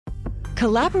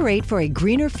Collaborate for a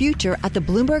greener future at the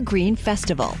Bloomberg Green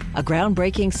Festival, a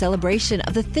groundbreaking celebration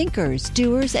of the thinkers,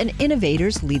 doers, and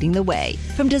innovators leading the way.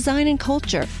 From design and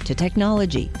culture to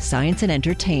technology, science, and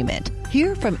entertainment.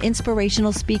 Hear from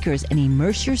inspirational speakers and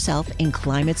immerse yourself in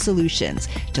climate solutions.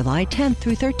 July 10th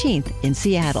through 13th in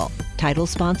Seattle. Title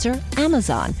sponsor,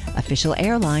 Amazon. Official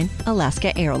airline,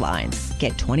 Alaska Airlines.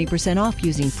 Get 20% off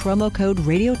using promo code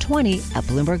radio20 at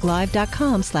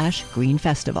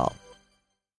bloomberglive.com/greenfestival.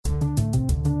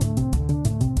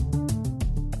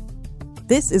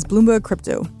 This is Bloomberg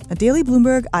Crypto, a daily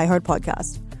Bloomberg iHeart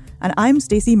podcast. And I'm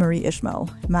Stacey Marie Ishmael,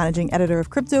 managing editor of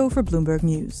crypto for Bloomberg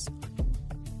News.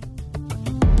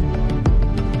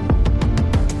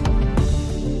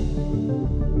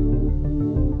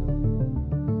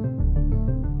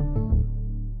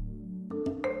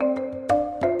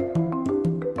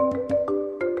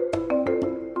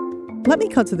 Let me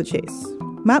cut to the chase.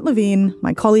 Matt Levine,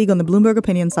 my colleague on the Bloomberg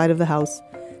opinion side of the house,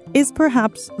 is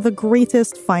perhaps the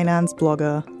greatest finance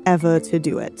blogger ever to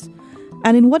do it.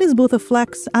 And in what is both a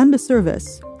flex and a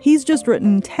service, he's just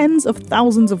written tens of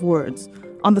thousands of words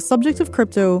on the subject of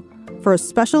crypto for a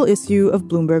special issue of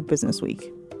Bloomberg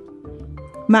Businessweek.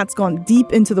 Matt's gone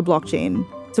deep into the blockchain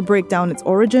to break down its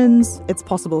origins, its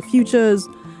possible futures,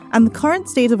 and the current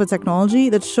state of a technology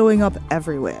that's showing up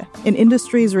everywhere, in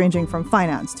industries ranging from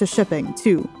finance to shipping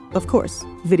to, of course,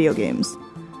 video games.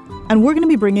 And we're going to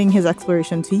be bringing his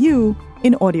exploration to you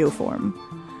in audio form.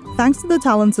 Thanks to the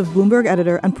talents of Bloomberg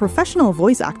editor and professional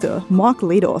voice actor Mark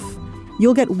Ladoff,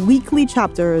 you'll get weekly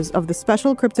chapters of the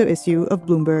special crypto issue of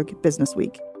Bloomberg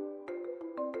Businessweek.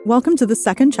 Welcome to the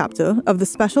second chapter of the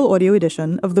special audio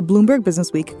edition of the Bloomberg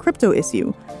Businessweek crypto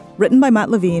issue, written by Matt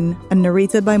Levine and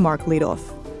narrated by Mark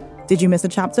Ladoff. Did you miss a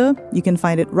chapter? You can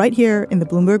find it right here in the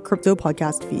Bloomberg Crypto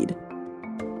podcast feed.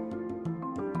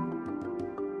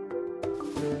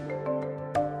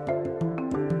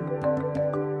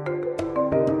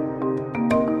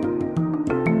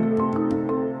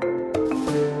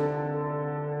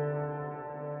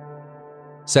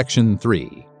 Section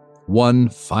 3. One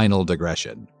final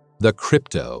digression. The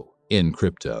crypto in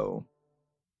crypto.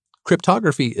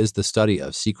 Cryptography is the study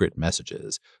of secret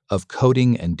messages, of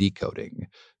coding and decoding.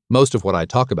 Most of what I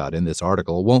talk about in this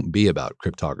article won't be about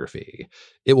cryptography.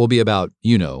 It will be about,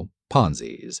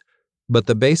 Ponzi's. But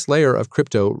the base layer of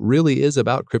crypto really is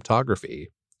about cryptography,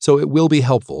 so it will be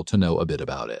helpful to know a bit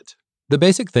about it. The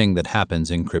basic thing that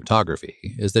happens in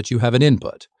cryptography is that you have an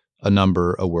input, a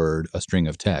number, a word, a string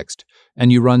of text,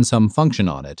 and you run some function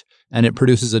on it, and it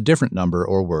produces a different number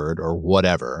or word or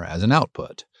whatever as an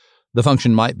output. The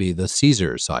function might be the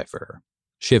Caesar cipher.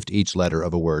 Shift each letter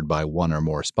of a word by one or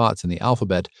more spots in the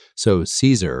alphabet, so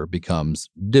Caesar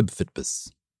becomes dibfitbus.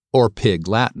 Or Pig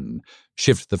Latin.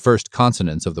 Shift the first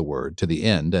consonants of the word to the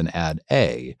end and add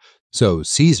a, so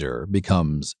Caesar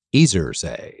becomes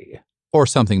Easer-say, or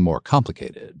something more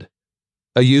complicated.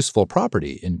 A useful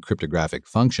property in cryptographic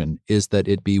function is that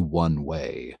it be one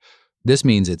way. This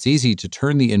means it's easy to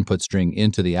turn the input string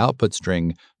into the output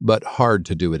string, but hard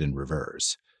to do it in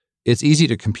reverse. It's easy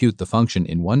to compute the function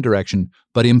in one direction,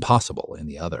 but impossible in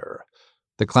the other.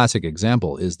 The classic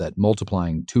example is that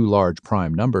multiplying two large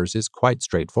prime numbers is quite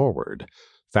straightforward.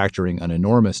 Factoring an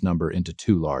enormous number into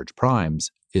two large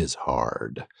primes is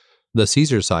hard. The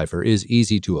Caesar cipher is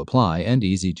easy to apply and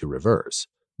easy to reverse.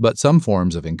 But some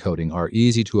forms of encoding are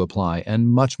easy to apply and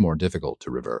much more difficult to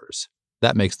reverse.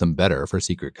 That makes them better for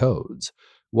secret codes.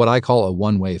 What I call a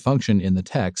one-way function in the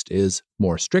text is,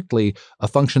 more strictly, a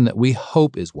function that we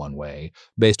hope is one-way,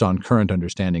 based on current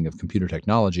understanding of computer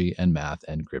technology and math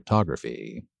and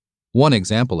cryptography. One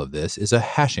example of this is a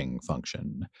hashing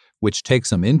function, which takes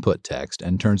some input text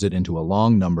and turns it into a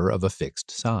long number of a fixed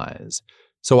size.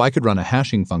 So I could run a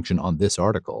hashing function on this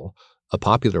article. A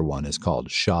popular one is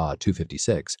called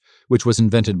SHA-256, which was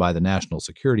invented by the National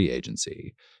Security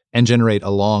Agency, and generate a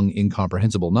long,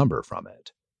 incomprehensible number from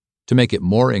it. To make it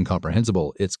more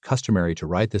incomprehensible, it's customary to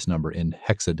write this number in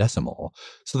hexadecimal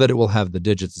so that it will have the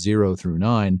digits 0 through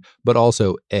 9, but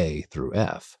also A through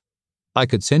F. I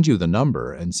could send you the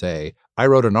number and say, I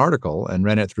wrote an article and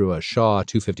ran it through a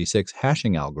SHA-256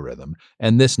 hashing algorithm,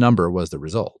 and this number was the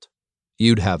result.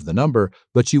 You'd have the number,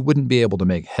 but you wouldn't be able to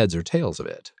make heads or tails of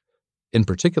it. In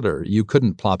particular, you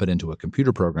couldn't plop it into a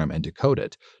computer program and decode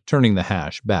it, turning the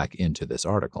hash back into this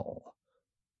article.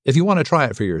 If you want to try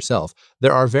it for yourself,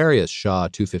 there are various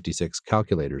SHA-256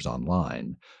 calculators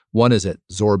online. One is at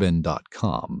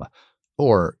zorbin.com.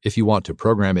 Or if you want to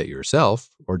program it yourself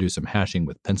or do some hashing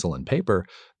with pencil and paper,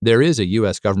 there is a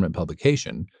U.S. government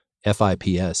publication,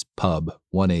 FIPS Pub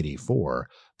 184,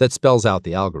 that spells out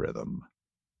the algorithm.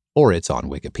 Or it's on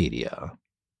Wikipedia.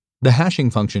 The hashing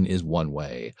function is one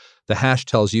way. The hash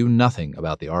tells you nothing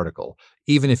about the article,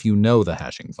 even if you know the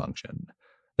hashing function.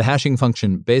 The hashing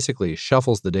function basically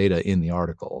shuffles the data in the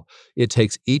article. It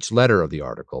takes each letter of the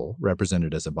article,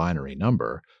 represented as a binary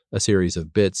number, a series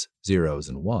of bits, zeros,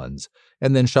 and ones,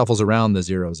 and then shuffles around the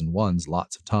zeros and ones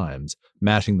lots of times,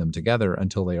 mashing them together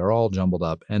until they are all jumbled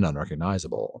up and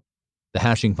unrecognizable. The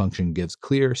hashing function gives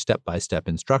clear step-by-step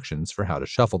instructions for how to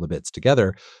shuffle the bits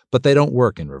together, but they don't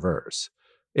work in reverse.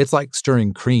 It's like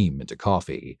stirring cream into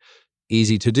coffee.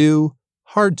 Easy to do,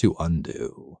 hard to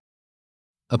undo.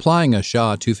 Applying a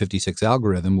SHA-256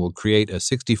 algorithm will create a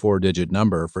 64-digit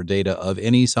number for data of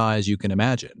any size you can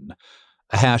imagine.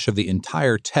 A hash of the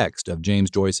entire text of James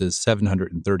Joyce's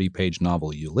 730-page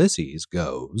novel Ulysses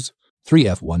goes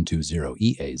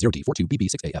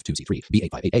 3F120EA0D42BB6AF2C3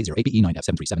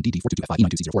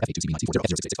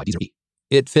 B858A0APE9F737DD422FIE9204882CB9C40F665D0E.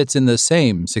 It fits in the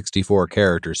same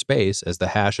 64-character space as the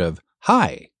hash of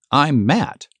Hi, I'm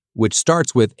Matt, which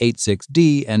starts with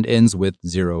 86D and ends with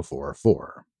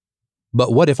 044.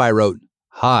 But what if I wrote,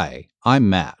 Hi, I'm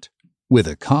Matt, with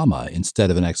a comma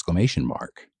instead of an exclamation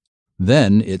mark?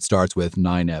 Then it starts with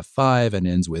 9F5 and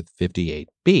ends with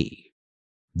 58B.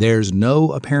 There's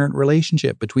no apparent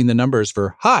relationship between the numbers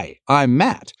for Hi, I'm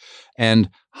Matt and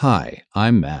Hi,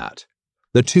 I'm Matt.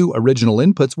 The two original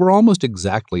inputs were almost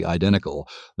exactly identical.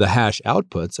 The hash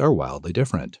outputs are wildly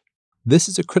different. This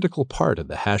is a critical part of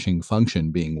the hashing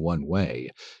function being one way.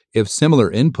 If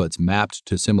similar inputs mapped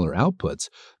to similar outputs,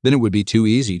 then it would be too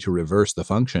easy to reverse the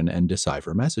function and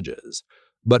decipher messages.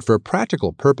 But for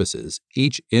practical purposes,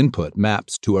 each input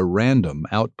maps to a random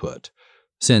output.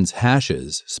 Since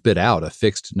hashes spit out a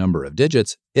fixed number of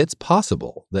digits, it's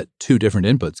possible that two different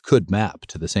inputs could map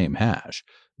to the same hash.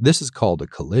 This is called a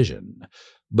collision.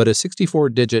 But a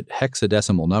 64-digit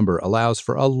hexadecimal number allows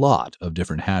for a lot of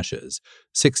different hashes,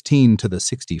 16 to the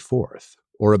 64th,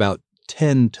 or about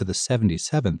 10 to the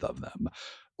 77th of them,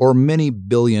 or many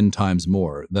billion times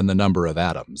more than the number of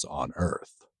atoms on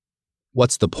Earth.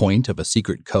 What's the point of a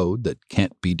secret code that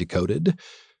can't be decoded?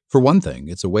 For one thing,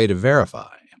 it's a way to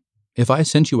verify. If I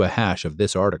sent you a hash of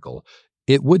this article,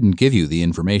 it wouldn't give you the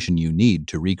information you need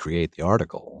to recreate the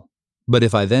article. But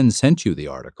if I then sent you the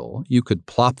article, you could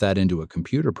plop that into a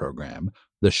computer program,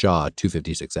 the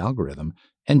SHA-256 algorithm,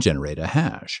 and generate a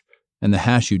hash. And the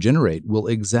hash you generate will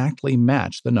exactly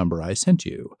match the number I sent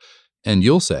you. And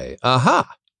you'll say,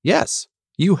 Aha! Yes,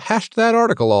 you hashed that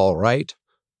article all right.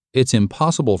 It's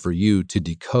impossible for you to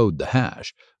decode the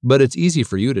hash, but it's easy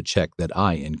for you to check that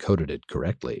I encoded it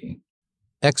correctly.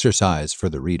 Exercise for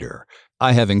the reader.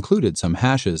 I have included some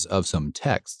hashes of some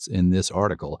texts in this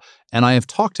article, and I have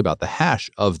talked about the hash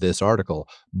of this article,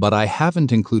 but I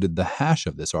haven't included the hash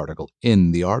of this article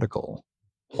in the article.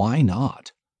 Why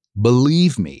not?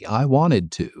 Believe me, I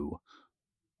wanted to.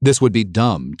 This would be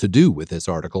dumb to do with this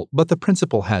article, but the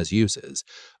principle has uses.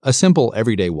 A simple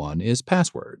everyday one is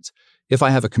passwords. If I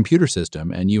have a computer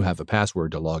system and you have a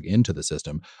password to log into the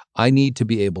system, I need to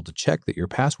be able to check that your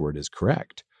password is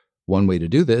correct. One way to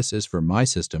do this is for my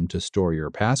system to store your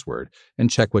password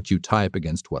and check what you type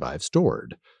against what I've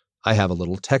stored. I have a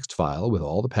little text file with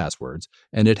all the passwords,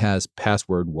 and it has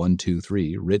password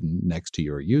 123 written next to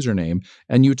your username,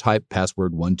 and you type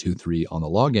password 123 on the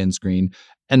login screen,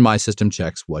 and my system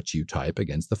checks what you type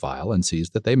against the file and sees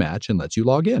that they match and lets you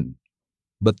log in.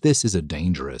 But this is a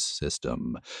dangerous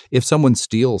system. If someone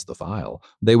steals the file,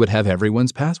 they would have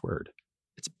everyone's password.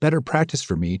 It's better practice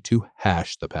for me to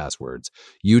hash the passwords.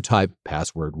 You type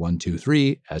password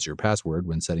 123 as your password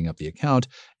when setting up the account,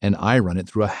 and I run it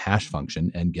through a hash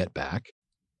function and get back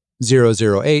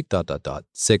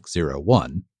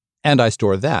 008.601, and I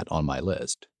store that on my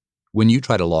list. When you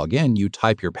try to log in, you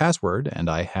type your password, and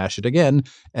I hash it again,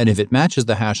 and if it matches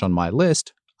the hash on my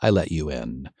list, I let you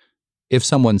in. If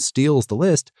someone steals the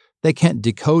list, they can't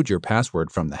decode your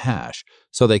password from the hash,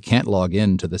 so they can't log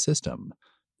in to the system.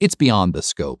 It's beyond the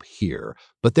scope here,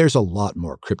 but there's a lot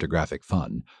more cryptographic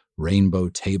fun, rainbow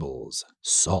tables,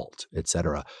 salt,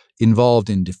 etc., involved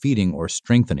in defeating or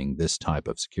strengthening this type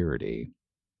of security.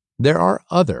 There are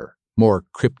other, more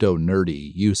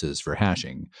crypto-nerdy uses for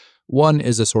hashing. One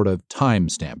is a sort of time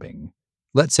stamping.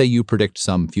 Let's say you predict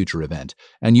some future event,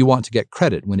 and you want to get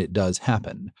credit when it does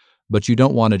happen. But you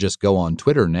don't want to just go on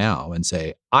Twitter now and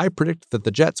say, I predict that the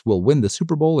Jets will win the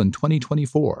Super Bowl in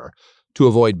 2024, to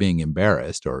avoid being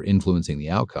embarrassed or influencing the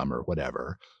outcome or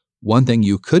whatever. One thing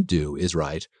you could do is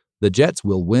write, the Jets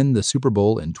will win the Super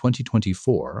Bowl in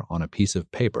 2024 on a piece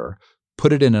of paper,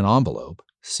 put it in an envelope,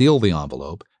 seal the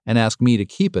envelope, and ask me to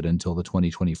keep it until the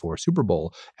 2024 Super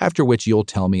Bowl, after which you'll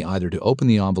tell me either to open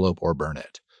the envelope or burn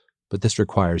it. But this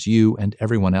requires you and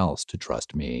everyone else to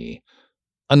trust me.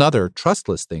 Another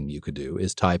trustless thing you could do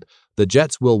is type, "The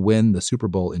Jets will win the Super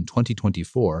Bowl in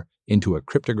 2024 into a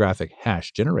cryptographic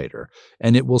hash generator,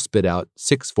 and it will spit out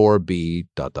 64B ...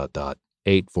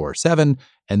 847,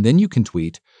 and then you can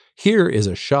tweet, "Here is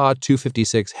a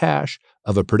SHA-256 hash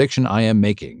of a prediction I am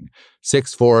making,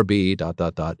 64B ...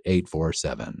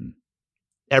 847.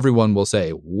 Everyone will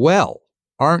say, "Well,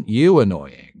 aren't you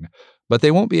annoying?" But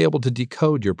they won't be able to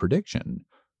decode your prediction.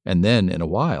 And then in a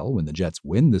while, when the Jets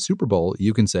win the Super Bowl,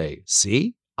 you can say,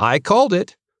 "See, I called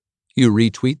it." You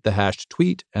retweet the hashed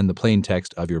tweet and the plain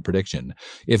text of your prediction.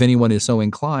 If anyone is so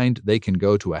inclined, they can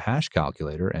go to a hash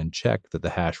calculator and check that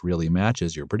the hash really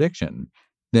matches your prediction.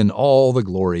 Then all the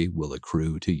glory will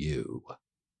accrue to you.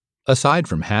 Aside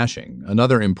from hashing,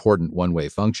 another important one-way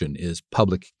function is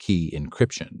public key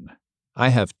encryption. I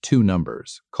have two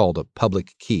numbers, called a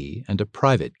public key and a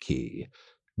private key.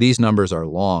 These numbers are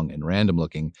long and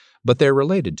random-looking, but they're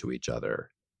related to each other.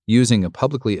 Using a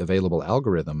publicly available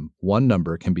algorithm, one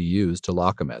number can be used to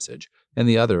lock a message, and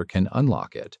the other can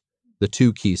unlock it. The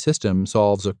two-key system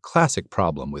solves a classic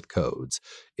problem with codes.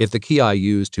 If the key I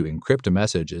use to encrypt a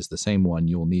message is the same one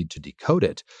you'll need to decode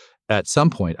it, at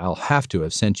some point I'll have to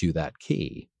have sent you that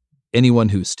key. Anyone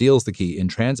who steals the key in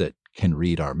transit can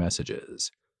read our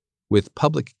messages. With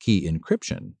public key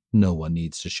encryption, no one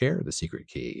needs to share the secret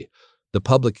key. The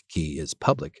public key is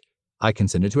public. I can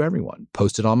send it to everyone,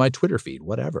 post it on my Twitter feed,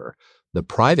 whatever. The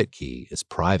private key is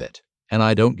private, and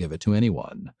I don't give it to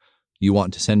anyone. You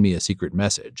want to send me a secret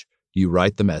message. You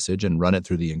write the message and run it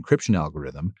through the encryption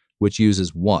algorithm, which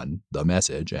uses 1, the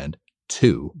message, and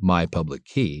 2, my public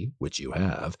key, which you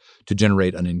have, to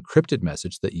generate an encrypted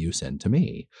message that you send to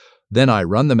me. Then I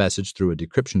run the message through a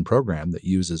decryption program that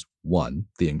uses 1,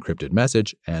 the encrypted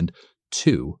message, and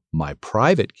 2, my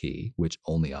private key, which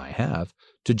only I have,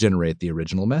 to generate the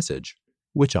original message,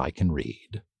 which I can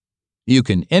read. You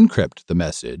can encrypt the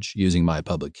message using my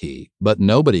public key, but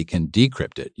nobody can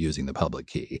decrypt it using the public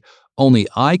key. Only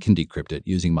I can decrypt it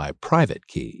using my private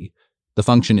key. The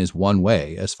function is one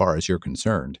way as far as you're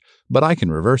concerned, but I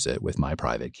can reverse it with my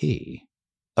private key.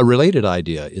 A related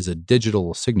idea is a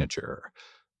digital signature.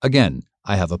 Again,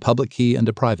 I have a public key and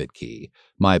a private key.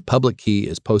 My public key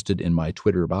is posted in my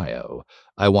Twitter bio.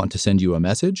 I want to send you a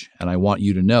message, and I want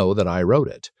you to know that I wrote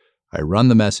it. I run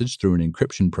the message through an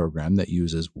encryption program that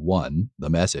uses 1, the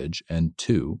message, and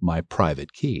 2, my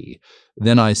private key.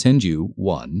 Then I send you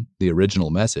 1, the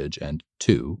original message, and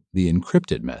 2, the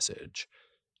encrypted message.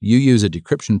 You use a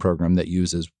decryption program that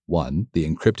uses 1, the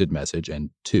encrypted message, and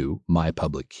 2, my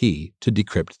public key, to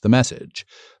decrypt the message.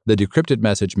 The decrypted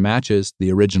message matches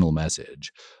the original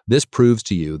message. This proves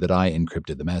to you that I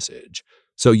encrypted the message.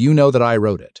 So you know that I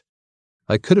wrote it.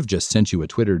 I could have just sent you a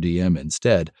Twitter DM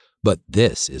instead, but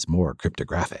this is more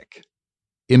cryptographic.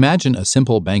 Imagine a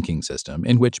simple banking system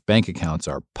in which bank accounts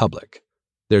are public.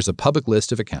 There's a public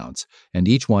list of accounts, and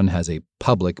each one has a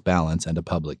public balance and a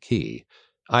public key.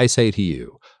 I say to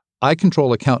you, I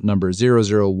control account number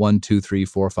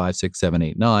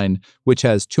 001234567889, which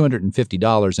has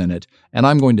 $250 in it, and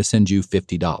I'm going to send you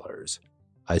 $50.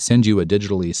 I send you a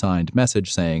digitally signed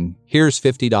message saying, "Here's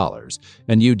 $50,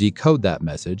 and you decode that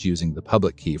message using the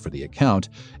public key for the account,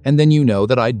 and then you know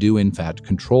that I do in fact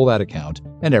control that account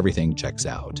and everything checks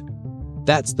out.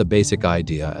 That's the basic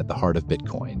idea at the heart of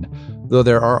Bitcoin, though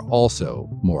there are also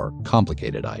more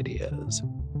complicated ideas.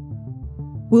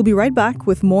 We'll be right back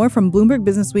with more from Bloomberg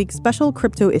Businessweek's special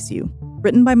crypto issue,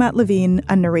 written by Matt Levine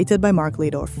and narrated by Mark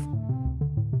Ladorf.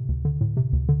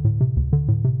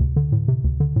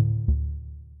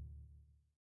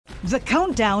 The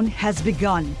countdown has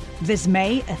begun. This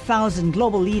May, 1,000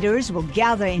 global leaders will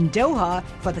gather in Doha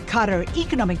for the Qatar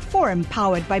Economic Forum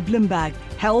powered by Bloomberg,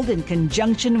 held in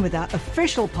conjunction with our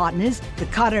official partners, the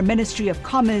Qatar Ministry of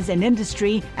Commerce and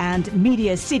Industry and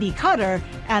Media City Qatar,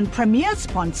 and premier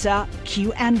sponsor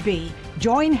QNB.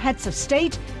 Join heads of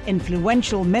state,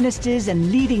 influential ministers,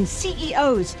 and leading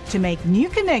CEOs to make new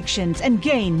connections and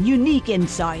gain unique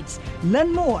insights.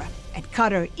 Learn more at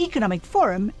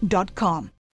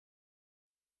QatarEconomicForum.com.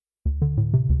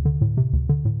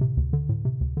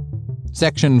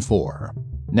 Section 4.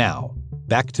 Now,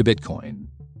 back to Bitcoin.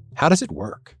 How does it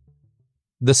work?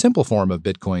 The simple form of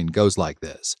Bitcoin goes like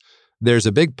this. There's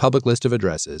a big public list of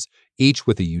addresses, each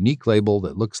with a unique label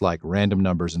that looks like random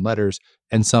numbers and letters,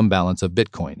 and some balance of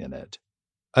Bitcoin in it.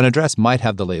 An address might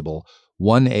have the label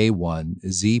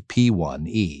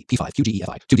 1A1ZP1E,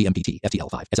 P5QGEFI, 2DMPT,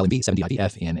 FTL5, SLMB, 70ID,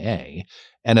 FNA,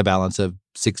 and a balance of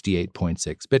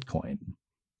 68.6 Bitcoin.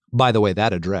 By the way,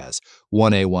 that address,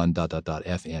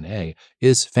 1A1.FNA,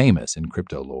 is famous in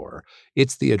crypto lore.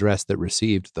 It's the address that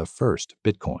received the first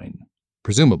Bitcoin.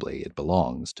 Presumably, it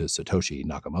belongs to Satoshi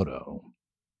Nakamoto.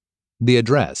 The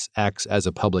address acts as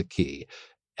a public key.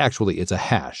 Actually, it's a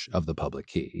hash of the public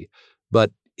key.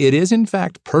 But it is in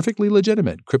fact perfectly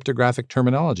legitimate cryptographic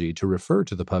terminology to refer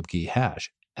to the pub key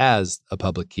hash as a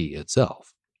public key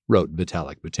itself, wrote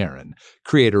Vitalik Buterin,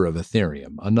 creator of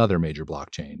Ethereum, another major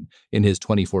blockchain, in his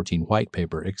 2014 white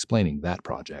paper explaining that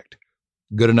project.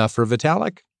 Good enough for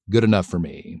Vitalik? Good enough for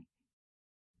me.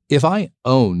 If I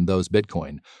own those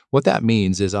Bitcoin, what that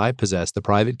means is I possess the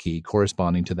private key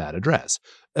corresponding to that address,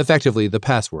 effectively the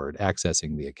password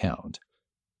accessing the account.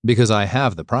 Because I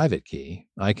have the private key,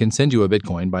 I can send you a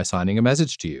Bitcoin by signing a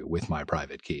message to you with my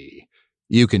private key.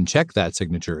 You can check that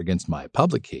signature against my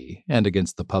public key and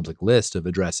against the public list of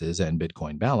addresses and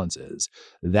Bitcoin balances.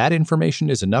 That information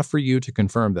is enough for you to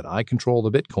confirm that I control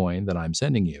the Bitcoin that I'm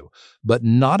sending you, but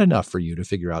not enough for you to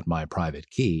figure out my private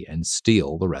key and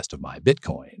steal the rest of my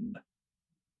Bitcoin.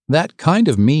 That kind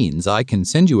of means I can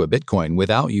send you a Bitcoin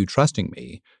without you trusting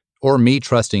me, or me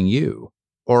trusting you,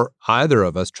 or either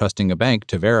of us trusting a bank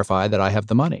to verify that I have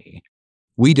the money.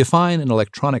 We define an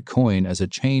electronic coin as a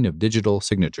chain of digital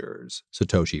signatures,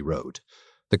 Satoshi wrote.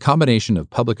 The combination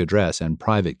of public address and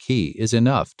private key is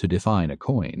enough to define a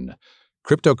coin.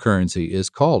 Cryptocurrency is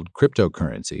called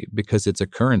cryptocurrency because it's a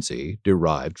currency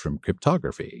derived from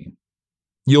cryptography.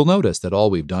 You'll notice that all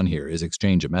we've done here is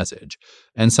exchange a message,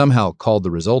 and somehow called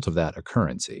the result of that a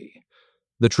currency.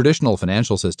 The traditional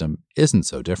financial system isn't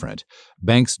so different.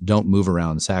 Banks don't move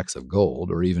around sacks of gold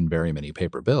or even very many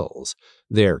paper bills.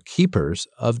 They're keepers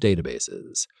of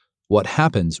databases. What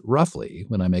happens, roughly,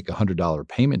 when I make a $100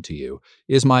 payment to you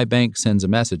is my bank sends a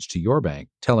message to your bank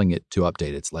telling it to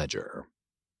update its ledger.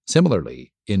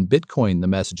 Similarly, in Bitcoin, the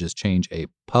messages change a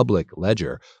public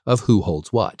ledger of who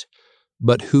holds what.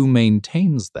 But who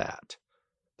maintains that?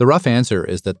 The rough answer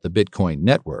is that the Bitcoin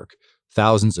network,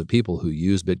 thousands of people who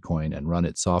use Bitcoin and run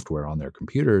its software on their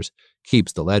computers,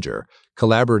 keeps the ledger,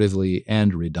 collaboratively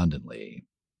and redundantly.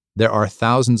 There are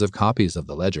thousands of copies of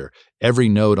the ledger. Every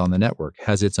node on the network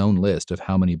has its own list of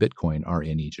how many Bitcoin are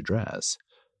in each address.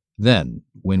 Then,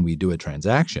 when we do a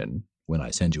transaction, when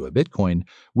I send you a Bitcoin,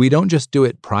 we don't just do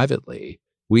it privately.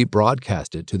 We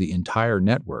broadcast it to the entire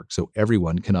network so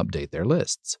everyone can update their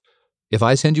lists. If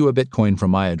I send you a Bitcoin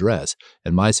from my address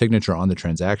and my signature on the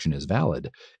transaction is valid,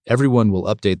 everyone will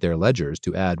update their ledgers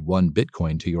to add 1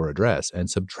 Bitcoin to your address and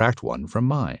subtract 1 from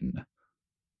mine.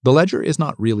 The ledger is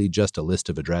not really just a list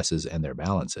of addresses and their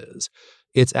balances.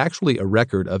 It's actually a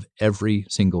record of every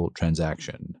single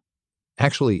transaction.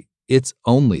 Actually, it's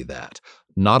only that,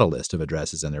 not a list of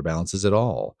addresses and their balances at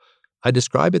all. I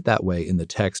describe it that way in the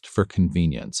text for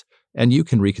convenience, and you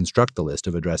can reconstruct the list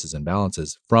of addresses and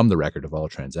balances from the record of all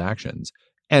transactions.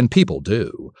 And people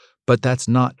do, but that's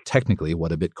not technically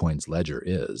what a Bitcoin's ledger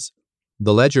is.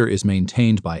 The ledger is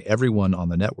maintained by everyone on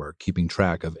the network keeping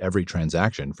track of every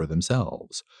transaction for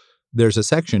themselves. There's a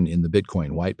section in the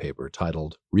Bitcoin white paper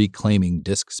titled Reclaiming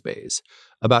Disk Space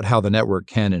about how the network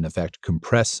can, in effect,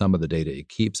 compress some of the data it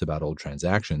keeps about old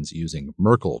transactions using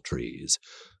Merkle trees,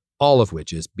 all of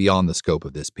which is beyond the scope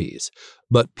of this piece.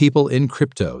 But people in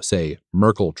crypto say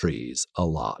Merkle trees a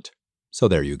lot. So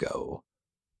there you go.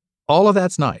 All of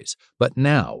that's nice, but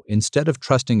now, instead of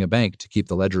trusting a bank to keep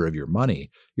the ledger of your money,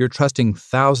 you're trusting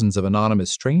thousands of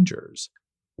anonymous strangers.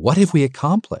 What have we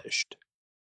accomplished?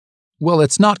 Well,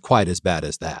 it's not quite as bad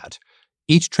as that.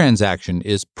 Each transaction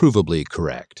is provably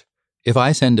correct. If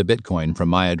I send a Bitcoin from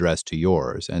my address to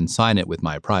yours and sign it with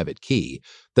my private key,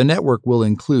 the network will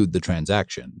include the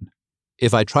transaction.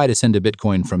 If I try to send a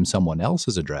Bitcoin from someone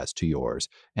else's address to yours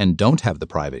and don't have the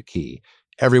private key,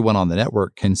 everyone on the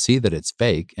network can see that it's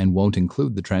fake and won't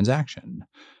include the transaction.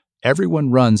 Everyone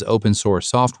runs open source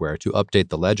software to update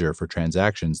the ledger for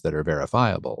transactions that are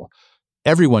verifiable.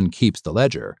 Everyone keeps the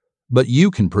ledger, but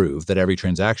you can prove that every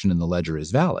transaction in the ledger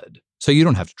is valid, so you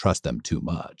don't have to trust them too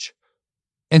much.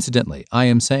 Incidentally, I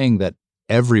am saying that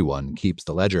everyone keeps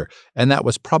the ledger, and that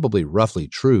was probably roughly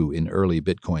true in early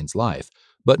Bitcoin's life,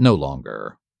 but no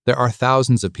longer. There are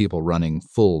thousands of people running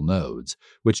full nodes,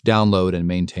 which download and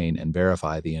maintain and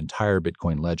verify the entire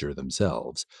Bitcoin ledger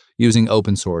themselves, using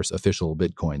open source official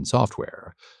Bitcoin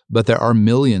software. But there are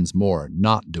millions more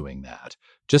not doing that,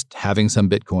 just having some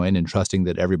Bitcoin and trusting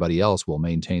that everybody else will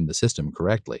maintain the system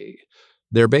correctly.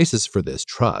 Their basis for this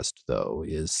trust, though,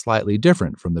 is slightly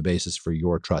different from the basis for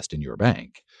your trust in your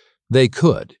bank. They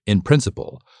could, in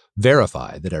principle,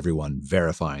 verify that everyone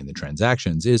verifying the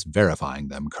transactions is verifying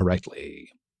them correctly.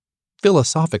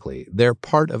 Philosophically, they're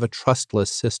part of a trustless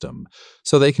system,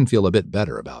 so they can feel a bit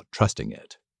better about trusting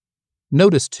it.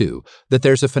 Notice, too, that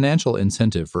there's a financial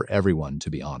incentive for everyone to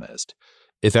be honest.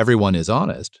 If everyone is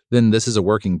honest, then this is a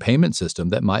working payment system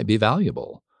that might be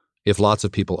valuable. If lots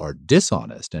of people are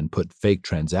dishonest and put fake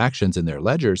transactions in their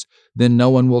ledgers, then no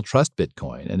one will trust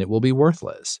Bitcoin and it will be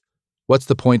worthless. What's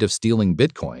the point of stealing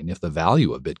Bitcoin if the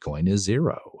value of Bitcoin is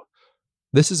zero?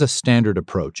 This is a standard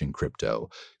approach in crypto.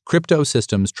 Crypto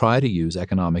systems try to use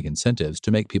economic incentives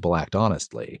to make people act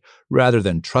honestly, rather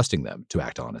than trusting them to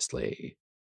act honestly.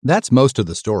 That's most of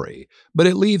the story, but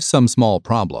it leaves some small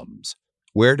problems.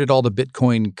 Where did all the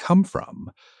Bitcoin come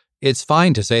from? It's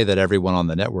fine to say that everyone on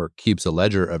the network keeps a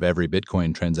ledger of every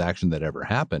Bitcoin transaction that ever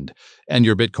happened, and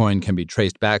your Bitcoin can be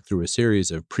traced back through a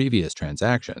series of previous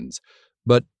transactions.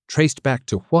 But traced back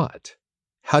to what?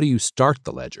 How do you start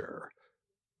the ledger?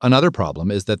 Another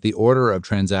problem is that the order of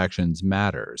transactions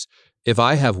matters. If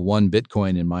I have one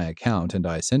Bitcoin in my account and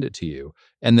I send it to you,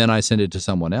 and then I send it to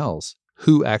someone else,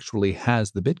 who actually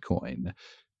has the Bitcoin?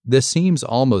 This seems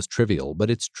almost trivial, but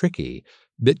it's tricky.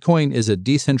 Bitcoin is a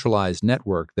decentralized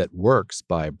network that works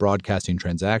by broadcasting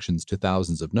transactions to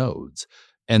thousands of nodes,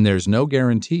 and there's no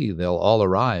guarantee they'll all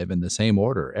arrive in the same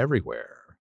order everywhere.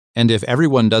 And if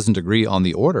everyone doesn't agree on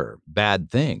the order, bad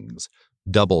things,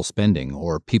 double spending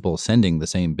or people sending the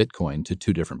same Bitcoin to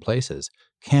two different places,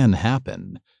 can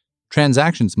happen.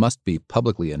 Transactions must be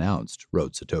publicly announced,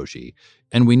 wrote Satoshi,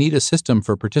 and we need a system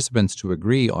for participants to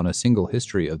agree on a single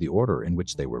history of the order in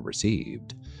which they were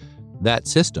received. That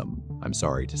system, I'm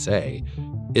sorry to say,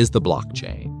 is the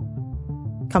blockchain.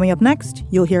 Coming up next,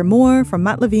 you'll hear more from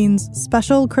Matt Levine's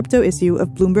special crypto issue of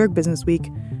Bloomberg Businessweek,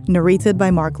 narrated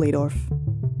by Mark Ladorf.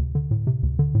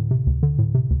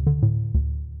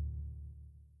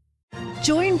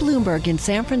 Join Bloomberg in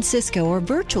San Francisco or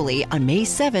virtually on May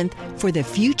 7th for The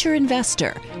Future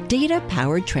Investor,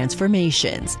 Data-Powered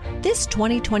Transformations. This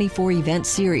 2024 event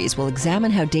series will examine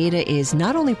how data is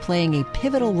not only playing a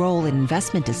pivotal role in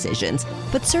investment decisions,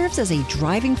 but serves as a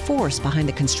driving force behind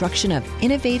the construction of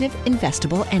innovative,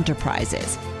 investable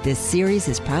enterprises. This series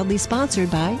is proudly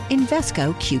sponsored by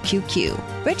Invesco QQQ.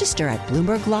 Register at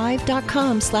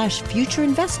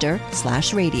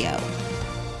BloombergLive.com/futureinvestor/radio.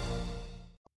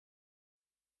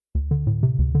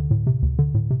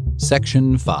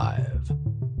 Section 5.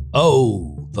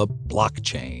 Oh, the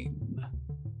blockchain.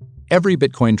 Every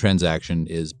Bitcoin transaction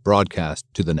is broadcast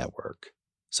to the network.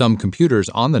 Some computers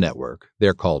on the network,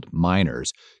 they're called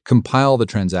miners, compile the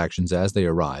transactions as they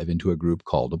arrive into a group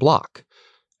called a block.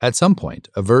 At some point,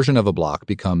 a version of a block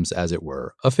becomes, as it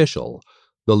were, official.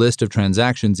 The list of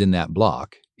transactions in that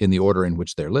block, in the order in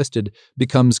which they're listed,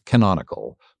 becomes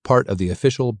canonical, part of the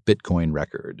official Bitcoin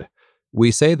record.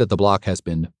 We say that the block has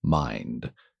been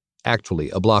mined. Actually,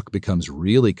 a block becomes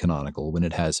really canonical when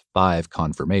it has 5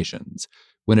 confirmations.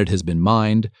 When it has been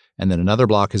mined, and then another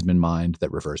block has been mined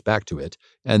that refers back to it,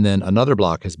 and then another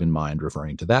block has been mined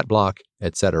referring to that block,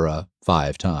 etc.,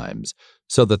 5 times,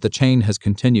 so that the chain has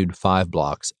continued 5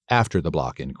 blocks after the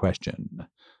block in question.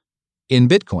 In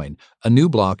Bitcoin, a new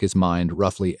block is mined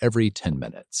roughly every 10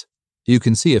 minutes. You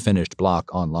can see a finished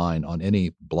block online on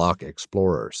any Block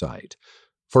Explorer site.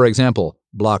 For example,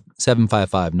 block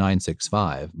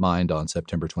 755965, mined on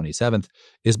September 27th,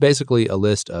 is basically a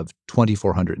list of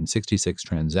 2,466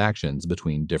 transactions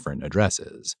between different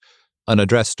addresses. An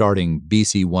address starting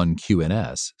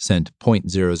BC1QNS sent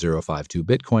 0.0052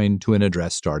 Bitcoin to an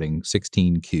address starting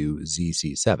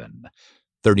 16QZC7.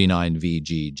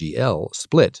 39VGGL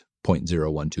split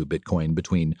 0.012 Bitcoin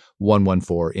between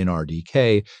 114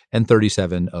 NRDK and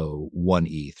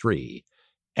 3701E3,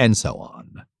 and so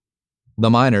on. The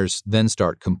miners then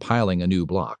start compiling a new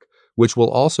block, which will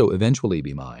also eventually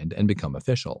be mined and become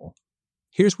official.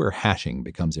 Here's where hashing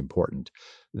becomes important.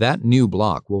 That new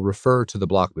block will refer to the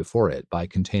block before it by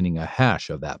containing a hash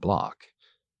of that block.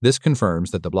 This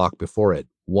confirms that the block before it,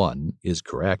 1, is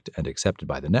correct and accepted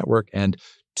by the network, and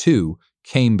 2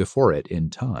 came before it in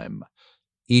time.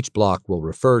 Each block will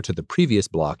refer to the previous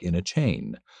block in a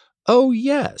chain. Oh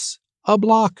yes, a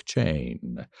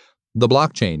blockchain. The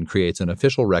blockchain creates an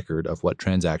official record of what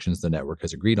transactions the network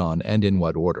has agreed on and in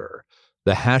what order.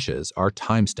 The hashes are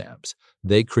timestamps.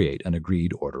 They create an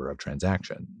agreed order of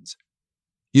transactions.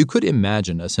 You could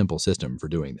imagine a simple system for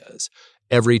doing this.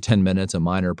 Every 10 minutes, a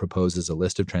miner proposes a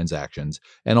list of transactions,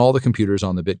 and all the computers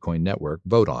on the Bitcoin network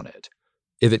vote on it.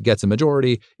 If it gets a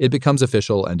majority, it becomes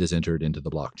official and is entered into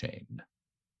the blockchain.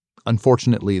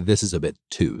 Unfortunately, this is a bit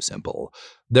too simple.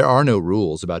 There are no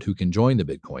rules about who can join the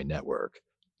Bitcoin network.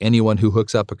 Anyone who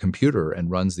hooks up a computer and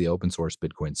runs the open-source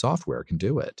Bitcoin software can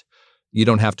do it. You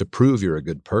don't have to prove you're a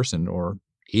good person or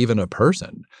even a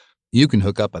person. You can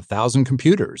hook up 1,000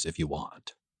 computers if you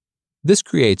want. This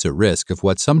creates a risk of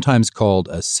what's sometimes called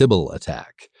a Sybil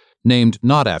attack, named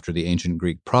not after the ancient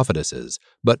Greek prophetesses,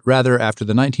 but rather after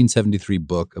the 1973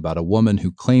 book about a woman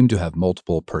who claimed to have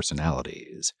multiple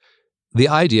personalities. The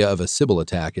idea of a Sybil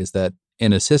attack is that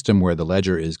in a system where the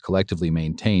ledger is collectively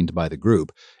maintained by the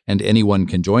group and anyone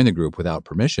can join the group without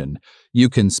permission, you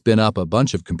can spin up a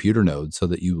bunch of computer nodes so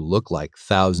that you look like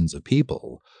thousands of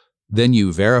people. Then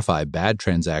you verify bad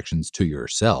transactions to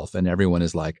yourself, and everyone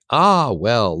is like,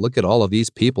 well, look at all of these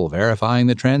people verifying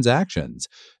the transactions.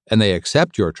 And they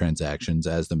accept your transactions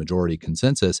as the majority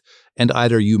consensus, and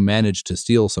either you manage to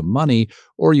steal some money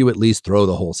or you at least throw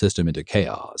the whole system into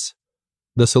chaos.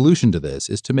 The solution to this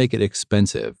is to make it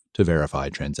expensive to verify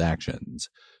transactions.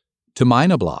 To mine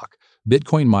a block,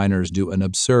 Bitcoin miners do an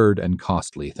absurd and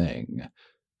costly thing.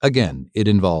 Again, it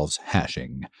involves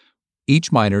hashing.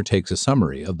 Each miner takes a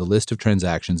summary of the list of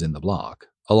transactions in the block,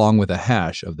 along with a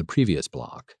hash of the previous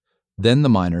block. Then the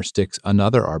miner sticks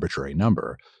another arbitrary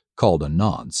number, called a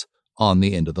nonce, on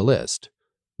the end of the list.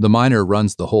 The miner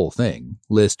runs the whole thing,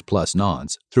 list plus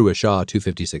nonce, through a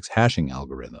SHA-256 hashing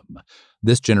algorithm.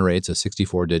 This generates a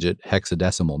 64-digit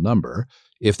hexadecimal number.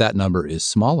 If that number is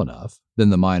small enough,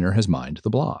 then the miner has mined the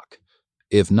block.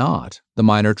 If not, the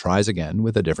miner tries again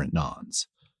with a different nonce.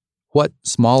 What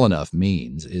small enough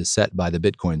means is set by the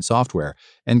Bitcoin software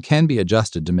and can be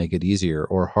adjusted to make it easier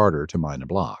or harder to mine a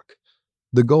block.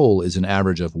 The goal is an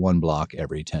average of 1 block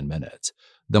every 10 minutes.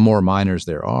 The more miners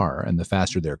there are and the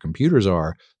faster their computers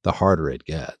are, the harder it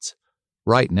gets.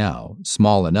 Right now,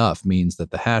 small enough means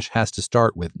that the hash has to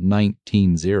start with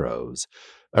 19 zeros.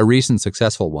 A recent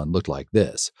successful one looked like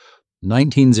this: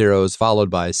 19 zeros followed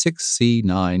by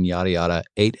 6C9 yada yada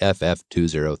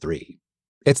 8FF203.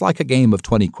 It's like a game of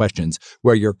 20 questions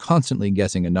where you're constantly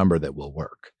guessing a number that will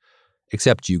work.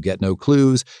 Except you get no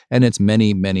clues, and it's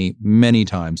many, many, many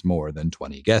times more than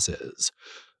 20 guesses.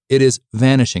 It is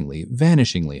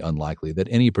vanishingly unlikely that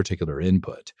any particular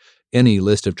input, any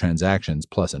list of transactions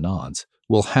plus a nonce,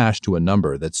 will hash to a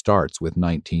number that starts with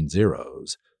 19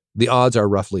 zeros. The odds are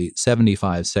roughly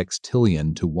 75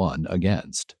 sextillion to 1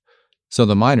 against. So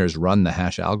the miners run the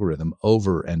hash algorithm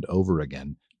over and over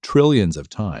again, trillions of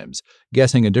times,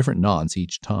 guessing a different nonce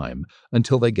each time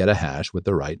until they get a hash with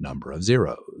the right number of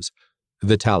zeros.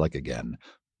 Vitalik again.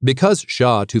 Because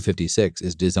SHA-256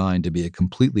 is designed to be a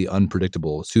completely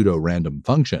unpredictable pseudo-random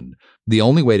function, the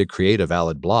only way to create a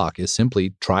valid block is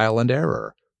simply trial and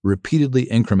error, repeatedly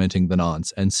incrementing the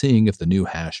nonce and seeing if the new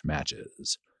hash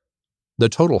matches. The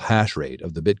total hash rate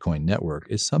of the Bitcoin network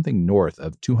is something north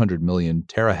of 200 million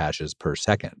terahashes per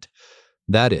second.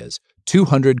 That is,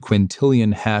 200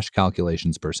 quintillion hash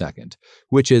calculations per second,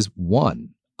 which is 1,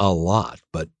 a lot,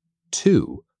 but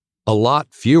 2, a lot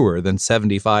fewer than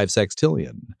 75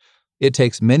 sextillion. It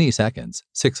takes many seconds,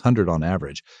 600 on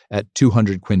average, at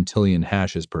 200 quintillion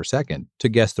hashes per second to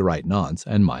guess the right nonce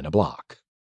and mine a block.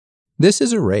 This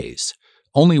is a race.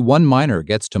 Only one miner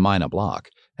gets to mine a block,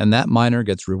 and that miner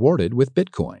gets rewarded with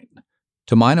Bitcoin.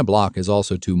 To mine a block is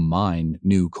also to mine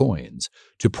new coins,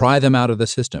 to pry them out of the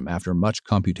system after much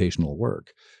computational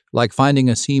work, like finding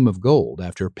a seam of gold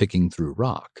after picking through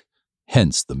rock.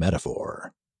 Hence the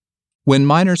metaphor. When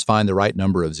miners find the right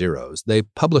number of zeros, they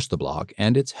publish the block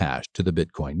and its hash to the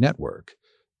Bitcoin network.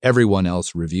 Everyone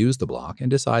else reviews the block and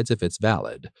decides if it's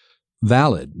valid.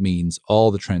 Valid means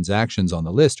all the transactions on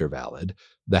the list are valid,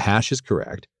 the hash is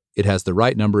correct, it has the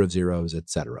right number of zeros,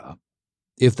 etc.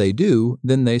 If they do,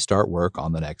 then they start work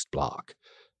on the next block.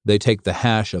 They take the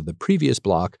hash of the previous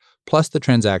block, plus the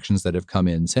transactions that have come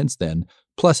in since then,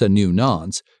 plus a new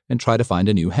nonce, and try to find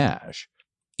a new hash.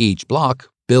 Each block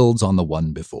builds on the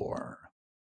one before.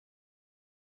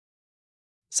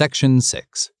 Section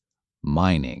 6.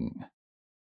 Mining.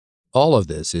 All of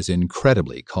this is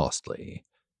incredibly costly.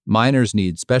 Miners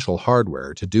need special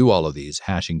hardware to do all of these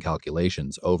hashing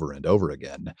calculations over and over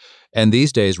again, and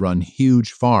these days run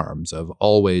huge farms of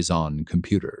always-on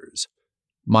computers.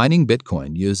 Mining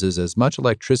Bitcoin uses as much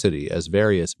electricity as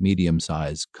various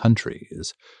medium-sized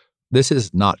countries. This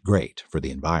is not great for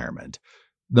the environment.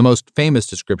 The most famous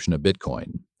description of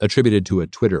Bitcoin, attributed to a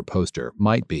Twitter poster,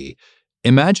 might be,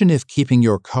 imagine if keeping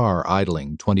your car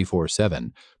idling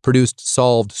 24/7 produced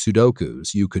solved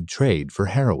Sudokus you could trade for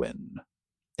heroin.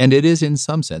 And it is in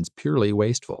some sense purely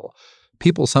wasteful.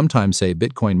 People sometimes say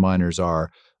Bitcoin miners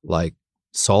are, like,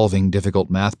 solving difficult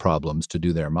math problems to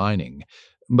do their mining,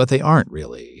 but they aren't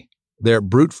really. They're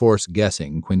brute force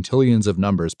guessing quintillions of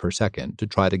numbers per second to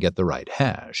try to get the right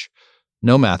hash.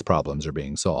 No math problems are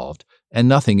being solved, and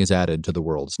nothing is added to the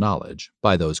world's knowledge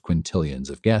by those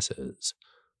quintillions of guesses.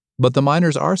 But the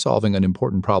miners are solving an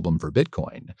important problem for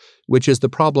Bitcoin, which is the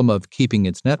problem of keeping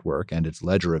its network and its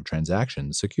ledger of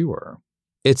transactions secure.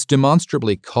 It's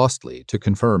demonstrably costly to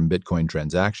confirm Bitcoin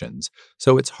transactions,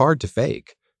 so it's hard to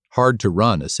fake, hard to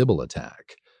run a Sybil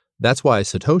attack. That's why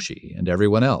Satoshi and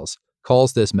everyone else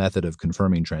calls this method of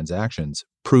confirming transactions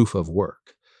proof of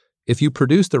work. If you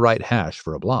produce the right hash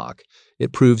for a block,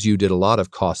 it proves you did a lot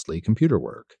of costly computer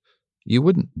work. You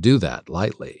wouldn't do that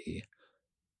lightly.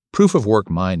 Proof of work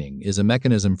mining is a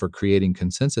mechanism for creating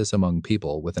consensus among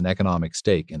people with an economic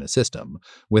stake in a system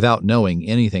without knowing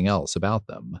anything else about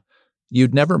them.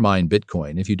 You'd never mine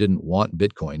Bitcoin if you didn't want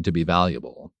Bitcoin to be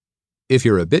valuable. If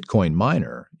you're a Bitcoin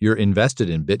miner, you're invested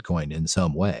in Bitcoin in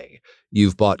some way.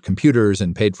 You've bought computers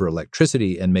and paid for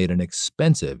electricity and made an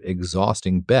expensive,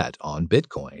 exhausting bet on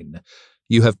Bitcoin.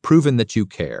 You have proven that you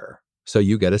care, so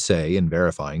you get a say in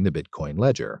verifying the Bitcoin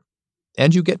ledger.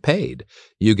 And you get paid.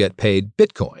 You get paid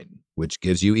Bitcoin, which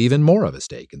gives you even more of a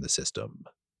stake in the system.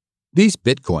 These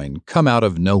Bitcoin come out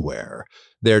of nowhere.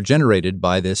 They're generated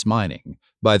by this mining,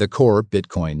 by the core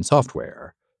Bitcoin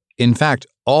software. In fact,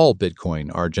 all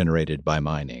Bitcoin are generated by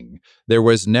mining. There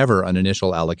was never an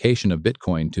initial allocation of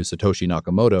Bitcoin to Satoshi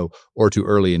Nakamoto or to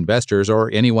early investors or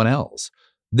anyone else.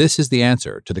 This is the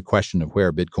answer to the question of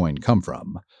where Bitcoin come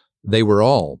from. They were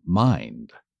all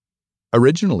mined.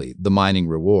 Originally, the mining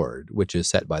reward, which is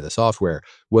set by the software,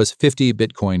 was 50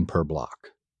 Bitcoin per block.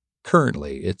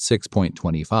 Currently, it's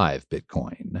 6.25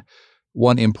 Bitcoin.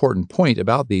 One important point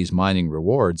about these mining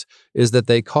rewards is that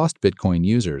they cost Bitcoin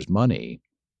users money.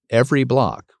 Every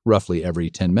block, roughly every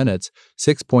 10 minutes,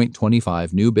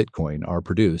 6.25 new Bitcoin are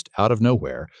produced out of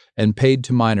nowhere and paid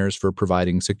to miners for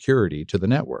providing security to the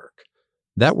network.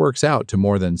 That works out to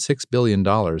more than $6 billion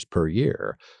per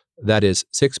year. That is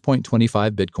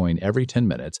 6.25 Bitcoin every 10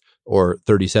 minutes, or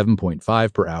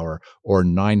 37.5 per hour, or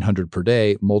 900 per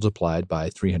day multiplied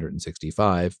by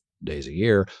 365 days a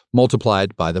year,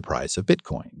 multiplied by the price of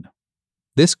Bitcoin.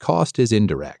 This cost is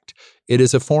indirect. It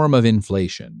is a form of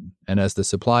inflation, and as the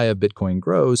supply of Bitcoin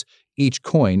grows, each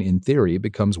coin, in theory,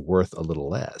 becomes worth a little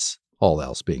less, all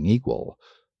else being equal.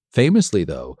 Famously,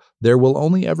 though, there will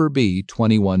only ever be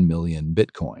 21 million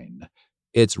Bitcoin.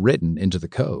 It's written into the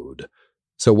code.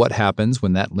 So what happens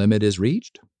when that limit is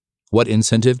reached? What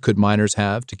incentive could miners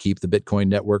have to keep the Bitcoin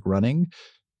network running?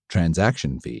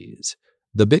 Transaction fees.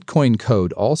 The Bitcoin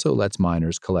code also lets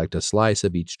miners collect a slice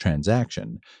of each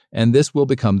transaction, and this will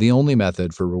become the only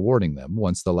method for rewarding them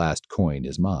once the last coin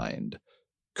is mined.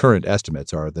 Current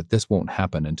estimates are that this won't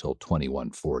happen until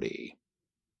 2140.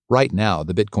 Right now,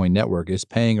 the Bitcoin network is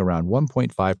paying around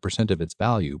 1.5% of its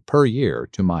value per year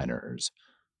to miners.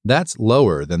 That's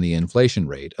lower than the inflation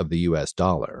rate of the US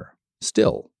dollar.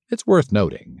 Still, it's worth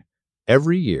noting.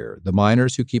 Every year, the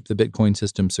miners who keep the Bitcoin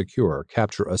system secure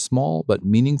capture a small but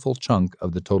meaningful chunk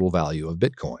of the total value of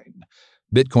Bitcoin.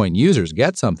 Bitcoin users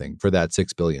get something for that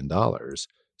 $6 billion: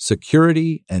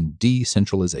 security and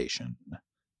decentralization.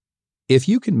 If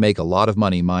you can make a lot of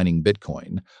money mining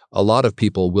Bitcoin, a lot of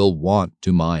people will want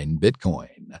to mine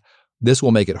Bitcoin. This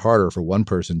will make it harder for one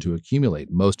person to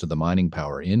accumulate most of the mining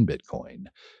power in Bitcoin.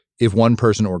 If one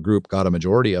person or group got a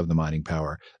majority of the mining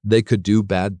power, they could do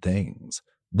bad things.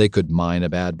 They could mine a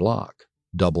bad block,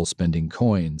 double spending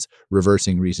coins,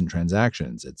 reversing recent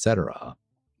transactions, etc.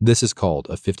 This is called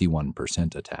a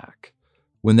 51% attack.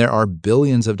 When there are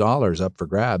billions of dollars up for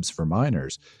grabs for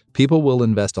miners, people will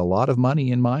invest a lot of money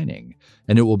in mining,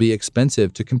 and it will be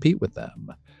expensive to compete with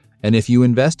them. And if you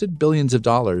invested billions of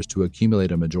dollars to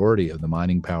accumulate a majority of the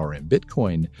mining power in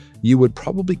Bitcoin, you would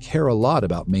probably care a lot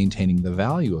about maintaining the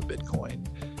value of Bitcoin,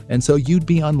 and so you'd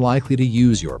be unlikely to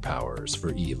use your powers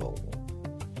for evil.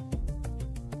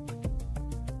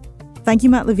 Thank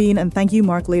you, Matt Levine, and thank you,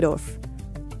 Mark Ladorf.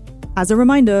 As a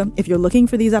reminder, if you're looking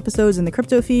for these episodes in the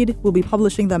crypto feed, we'll be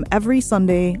publishing them every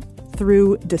Sunday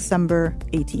through December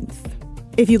 18th.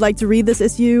 If you'd like to read this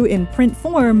issue in print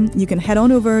form, you can head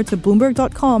on over to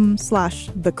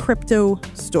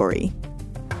bloomberg.com/thecryptostory.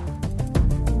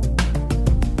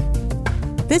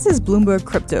 This is Bloomberg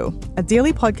Crypto, a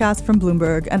daily podcast from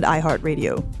Bloomberg and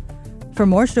iHeartRadio. For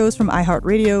more shows from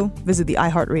iHeartRadio, visit the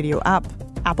iHeartRadio app,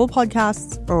 Apple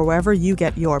Podcasts, or wherever you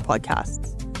get your podcasts.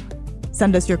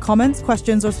 Send us your comments,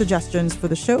 questions, or suggestions for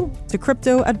the show to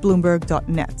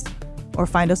crypto@bloomberg.net, or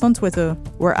find us on Twitter.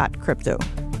 We're @crypto.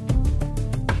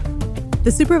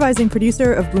 The supervising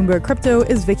producer of Bloomberg Crypto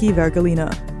is Vicky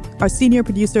Vergolina. Our senior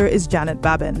producer is Janet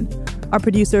Babin. Our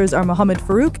producers are Mohammed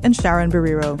Farouk and Sharon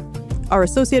Barrero. Our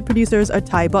associate producers are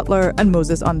Ty Butler and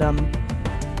Moses Undum.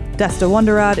 Desta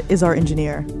Wonderad is our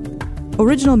engineer.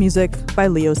 Original music by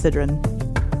Leo Sidran.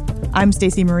 I'm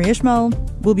Stacey Marie Ishmael.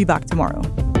 We'll be back tomorrow.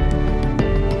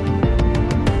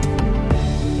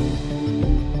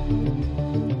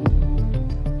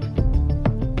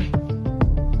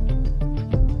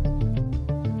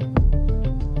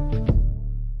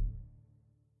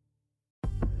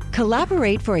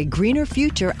 Collaborate for a greener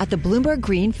future at the Bloomberg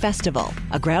Green Festival,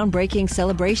 a groundbreaking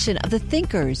celebration of the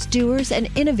thinkers, doers, and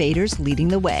innovators leading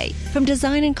the way. From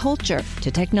design and culture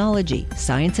to technology,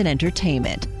 science, and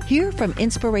entertainment. Hear from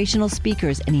inspirational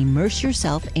speakers and immerse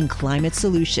yourself in climate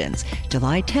solutions.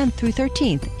 July 10th through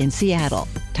 13th in Seattle.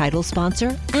 Title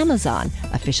sponsor, Amazon.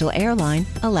 Official airline,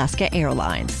 Alaska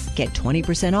Airlines. Get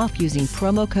 20% off using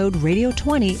promo code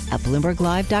radio20 at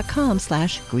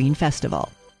BloombergLive.com/Green Festival.